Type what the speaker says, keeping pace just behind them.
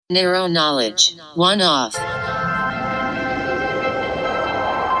Narrow knowledge. One off.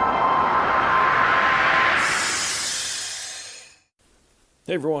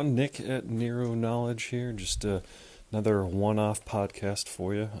 Hey everyone, Nick at Nero Knowledge here. Just another one-off podcast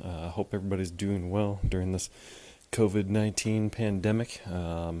for you. I hope everybody's doing well during this COVID-19 pandemic.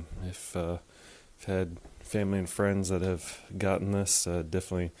 If I've had family and friends that have gotten this,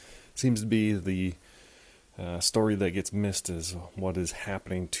 definitely seems to be the story that gets missed is what is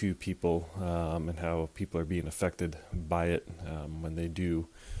happening to people and how people are being affected by it when they do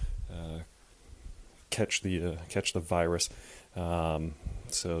catch the virus.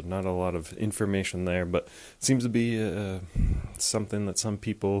 So not a lot of information there, but it seems to be something that some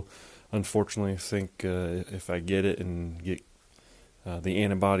people unfortunately think if I get it and get the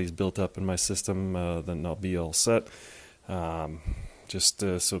antibodies built up in my system, then I'll be all set. Just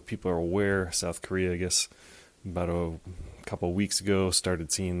so people are aware, South Korea, I guess, about a couple of weeks ago,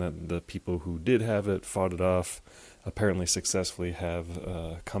 started seeing that the people who did have it, fought it off, apparently successfully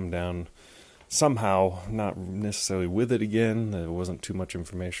have come down somehow, not necessarily with it again. There wasn't too much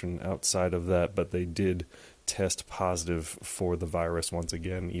information outside of that, but they did test positive for the virus once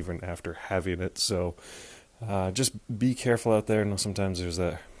again, even after having it. So just be careful out there. I know sometimes there's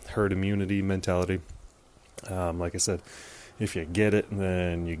that herd immunity mentality. Like I said, if you get it,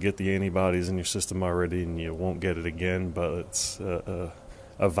 then you get the antibodies in your system already and you won't get it again, but it's a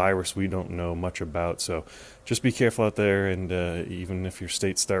virus we don't know much about. So just be careful out there, and even if your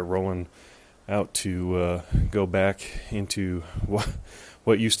states start rolling out to go back into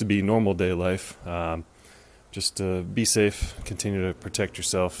what used to be normal day life, just be safe, continue to protect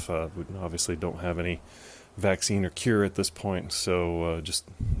yourself. We obviously don't have any vaccine or cure at this point, so just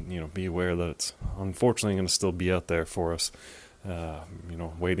be aware that it's unfortunately going to still be out there for us,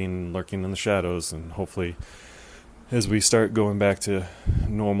 waiting, lurking in the shadows. And hopefully as we start going back to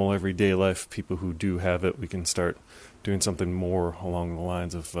normal everyday life, people who do have it, we can start doing something more along the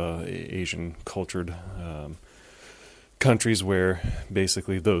lines of Asian cultured countries, where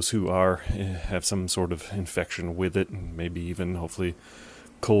basically those who have some sort of infection with it, and maybe even hopefully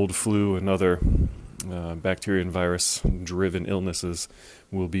cold, flu, and other bacteria and virus driven illnesses,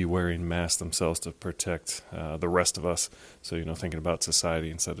 will be wearing masks themselves to protect the rest of us. So thinking about society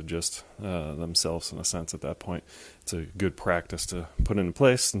instead of just themselves in a sense. At that point, it's a good practice to put into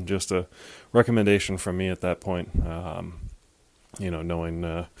place, and just a recommendation from me at that point.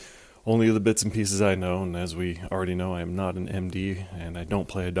 Knowing only the bits and pieces I know, and as we already know, I am not an MD and I don't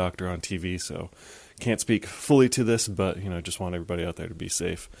play a doctor on TV, so can't speak fully to this, but just want everybody out there to be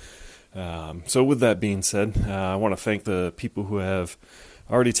safe. So with that being said, I want to thank the people who have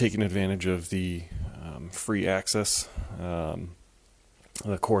already taken advantage of the free access,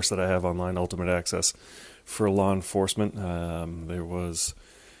 the course that I have online, Ultimate Access for Law Enforcement. There was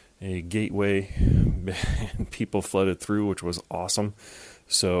a gateway and people flooded through, which was awesome.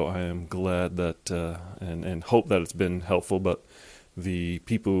 So I am glad that and hope that it's been helpful. But the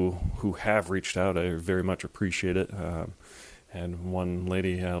people who have reached out, I very much appreciate it. And one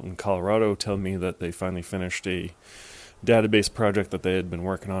lady out in Colorado told me that they finally finished a database project that they had been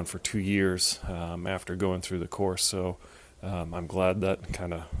working on for 2 years after going through the course. So I'm glad that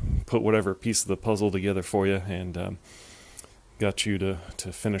kind of put whatever piece of the puzzle together for you, and got you to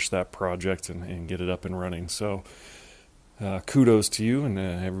finish that project and get it up and running. So kudos to you and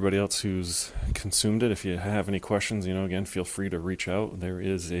everybody else who's consumed it. If you have any questions, again, feel free to reach out. There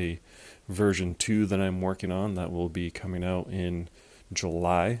is a version 2 that I'm working on that will be coming out in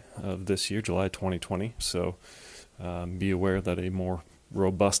July of this year, July 2020. So be aware that a more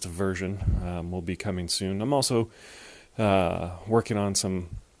robust version will be coming soon. I'm also working on some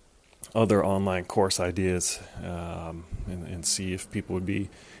other online course ideas and see if people would be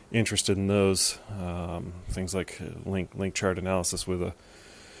interested in those. Things like link chart analysis with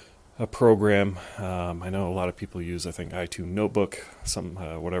a program. I know a lot of people use, I think, i2 Notebook,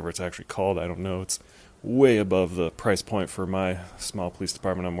 whatever it's actually called. I don't know. It's way above the price point for my small police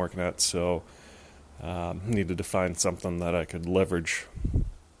department I'm working at, so needed to find something that I could leverage.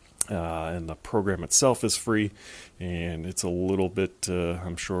 And the program itself is free, and it's a little bit,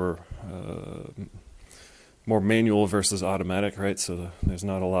 I'm sure, more manual versus automatic, right? So there's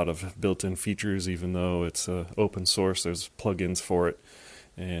not a lot of built-in features, even though it's open source. There's plugins for it,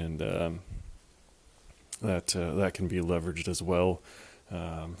 and that can be leveraged as well.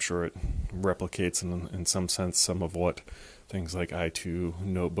 I'm sure it replicates in some sense some of what things like i2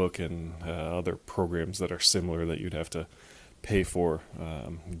 Notebook and other programs that are similar that you'd have to pay for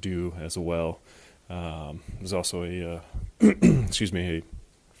do as well. There's also a a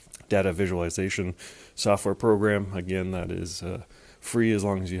data visualization software program, again, that is free as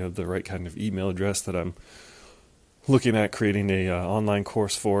long as you have the right kind of email address that I'm looking at creating a online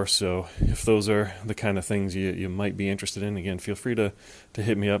course for. So if those are the kind of things you might be interested in, again, feel free to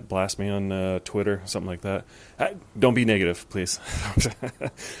hit me up, blast me on Twitter, something like that. Don't be negative, please.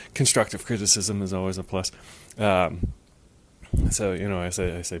 Constructive criticism is always a plus. So, I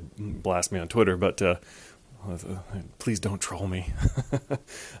say blast me on Twitter, but please don't troll me.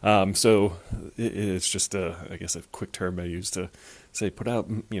 So it's just I guess a quick term I use to say put out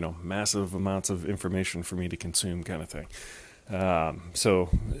massive amounts of information for me to consume, kind of thing. So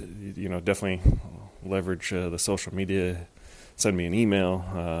definitely leverage the social media. Send me an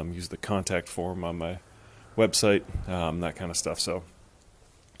email. Use the contact form on my website. That kind of stuff. So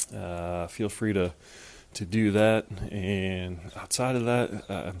feel free to do that. And outside of that,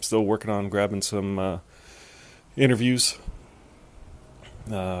 I'm still working on grabbing some interviews,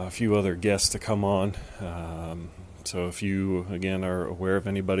 a few other guests to come on. So if you, again, are aware of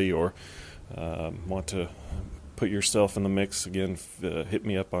anybody or want to put yourself in the mix, again, hit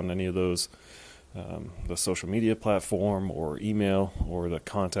me up on any of those, the social media platform or email or the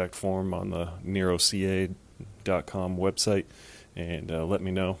contact form on the NeroCA.com website, and let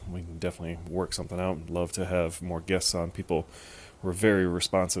me know. We can definitely work something out. Love to have more guests on. People were very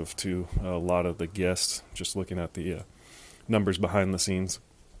responsive to a lot of the guests, just looking at the numbers behind the scenes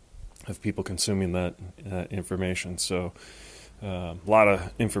of people consuming that information. So a lot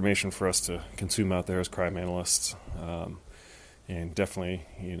of information for us to consume out there as crime analysts, and definitely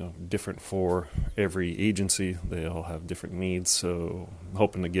different for every agency. They all have different needs, so I'm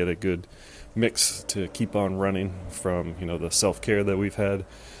hoping to get a good mix to keep on running from the self-care that we've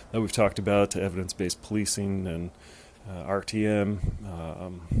talked about, to evidence-based policing and RTM,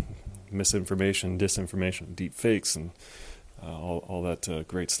 misinformation, disinformation, deep fakes, and all that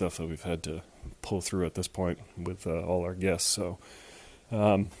great stuff that we've had to pull through at this point with all our guests. So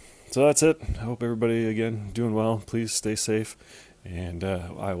that's it. I hope everybody, again, doing well. Please stay safe, and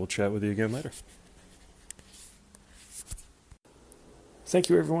I will chat with you again later. Thank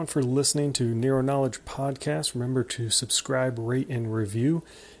you, everyone, for listening to Nero Knowledge Podcast. Remember to subscribe, rate, and review,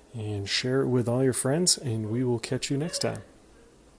 and share it with all your friends, and we will catch you next time.